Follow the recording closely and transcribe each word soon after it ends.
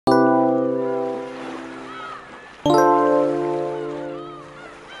Hello,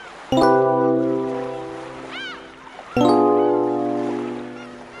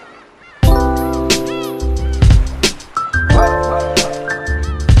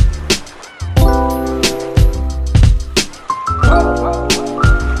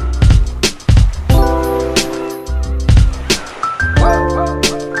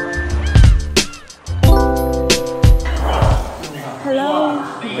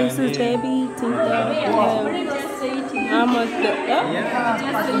 this is Debbie Tinta. I'm at the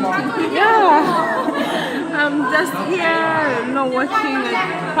I'm just here, watching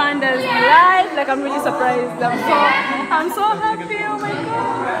pandas live. Like I'm really surprised. I'm so happy. Oh my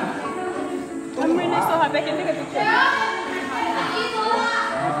god, I'm really so happy. I can take a picture.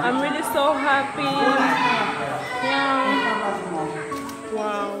 I'm really so happy. Yeah.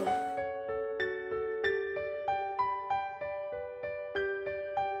 Wow.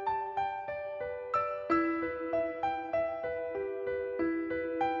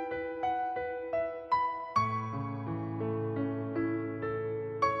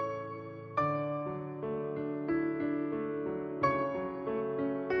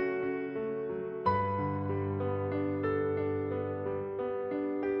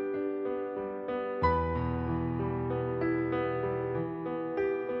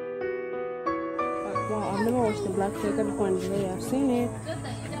 Wow, I've never watched the Black Tiger before in the I've seen it.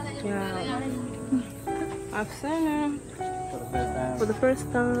 Yeah. I've seen it for the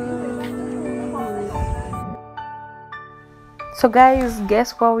first time. So guys,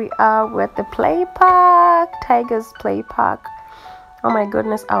 guess where we are? We're at the play park, Tiger's Play Park. Oh my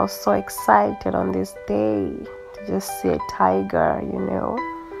goodness, I was so excited on this day to just see a tiger,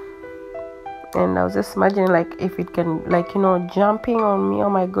 and I was just imagining like if it can jumping on me. Oh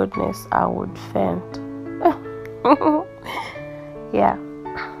my goodness, I would faint. Yeah,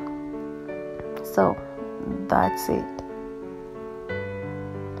 so that's it.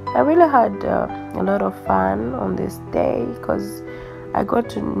 I really had a lot of fun on this day because I got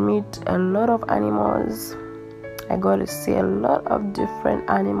to meet a lot of animals. I got to see a lot of different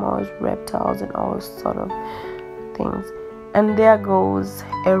animals, reptiles, and all sort of things. And there goes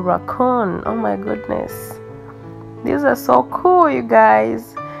a raccoon. Oh my goodness, these are so cool, you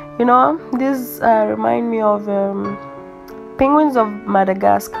guys. These remind me of Penguins of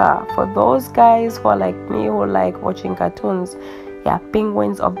Madagascar. For those guys who are like me, who like watching cartoons, yeah,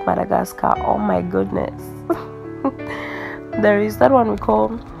 Penguins of Madagascar. Oh my goodness. There is that one we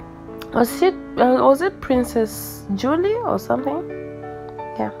call, was it Princess Julie or something?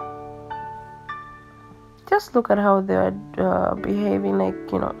 Yeah, just look at how they're behaving, like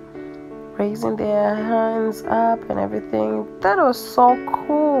raising their hands up and everything. That was so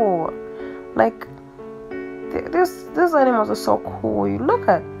cool. Like these animals are so cool. You look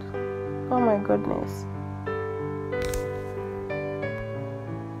at, oh my goodness.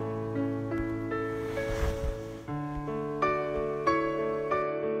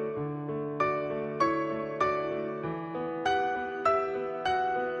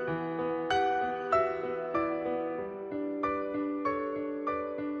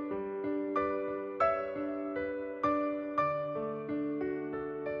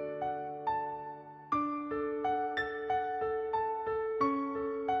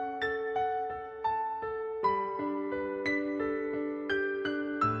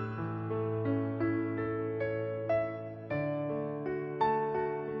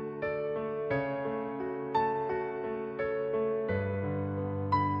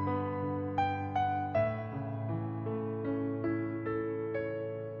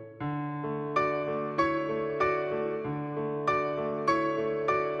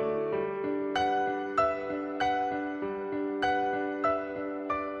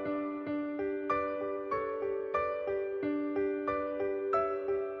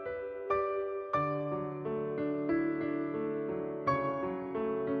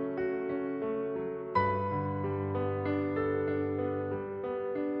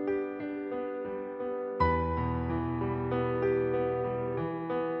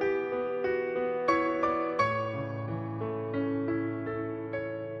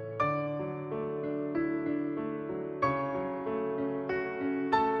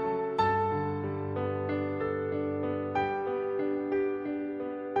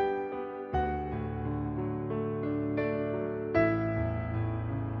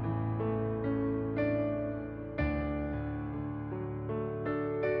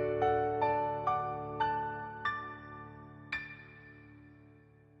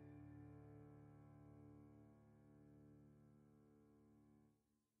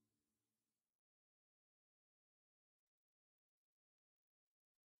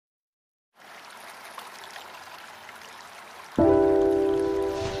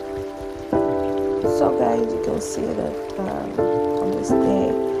 guys, you can see that on this day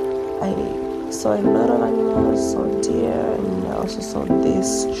I saw a lot of animals, saw deer, and I also saw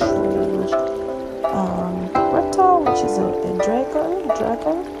this strange reptile, which is a dragon,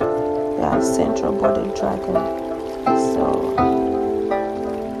 yeah, central bodied dragon. So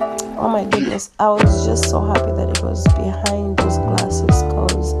oh my goodness, I was just so happy that it was behind those glasses,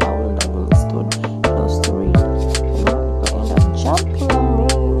 because I wouldn't have even stood close to it. You know, it might end up jumping on me,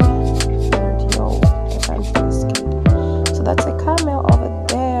 and yo, I can't risk it. So that's a camel over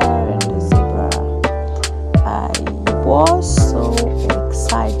there and the zebra. I was so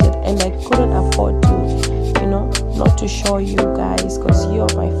excited, and I couldn't afford to, you know, not to show you guys, because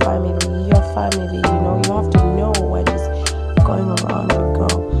you're my family, your family, you know, you have to know what is going around the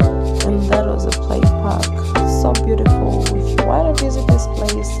girl. And that was a play park, so beautiful. If you want to visit this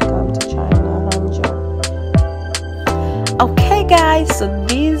place, come to China, Hangzhou. Okay guys, so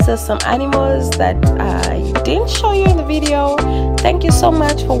these are some animals that I didn't show you in the video. Thank you so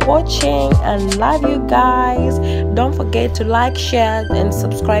much for watching, and love you guys. Don't forget to like, share, and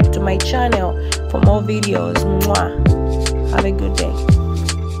subscribe to my channel for more videos. Mwah. Have a good day.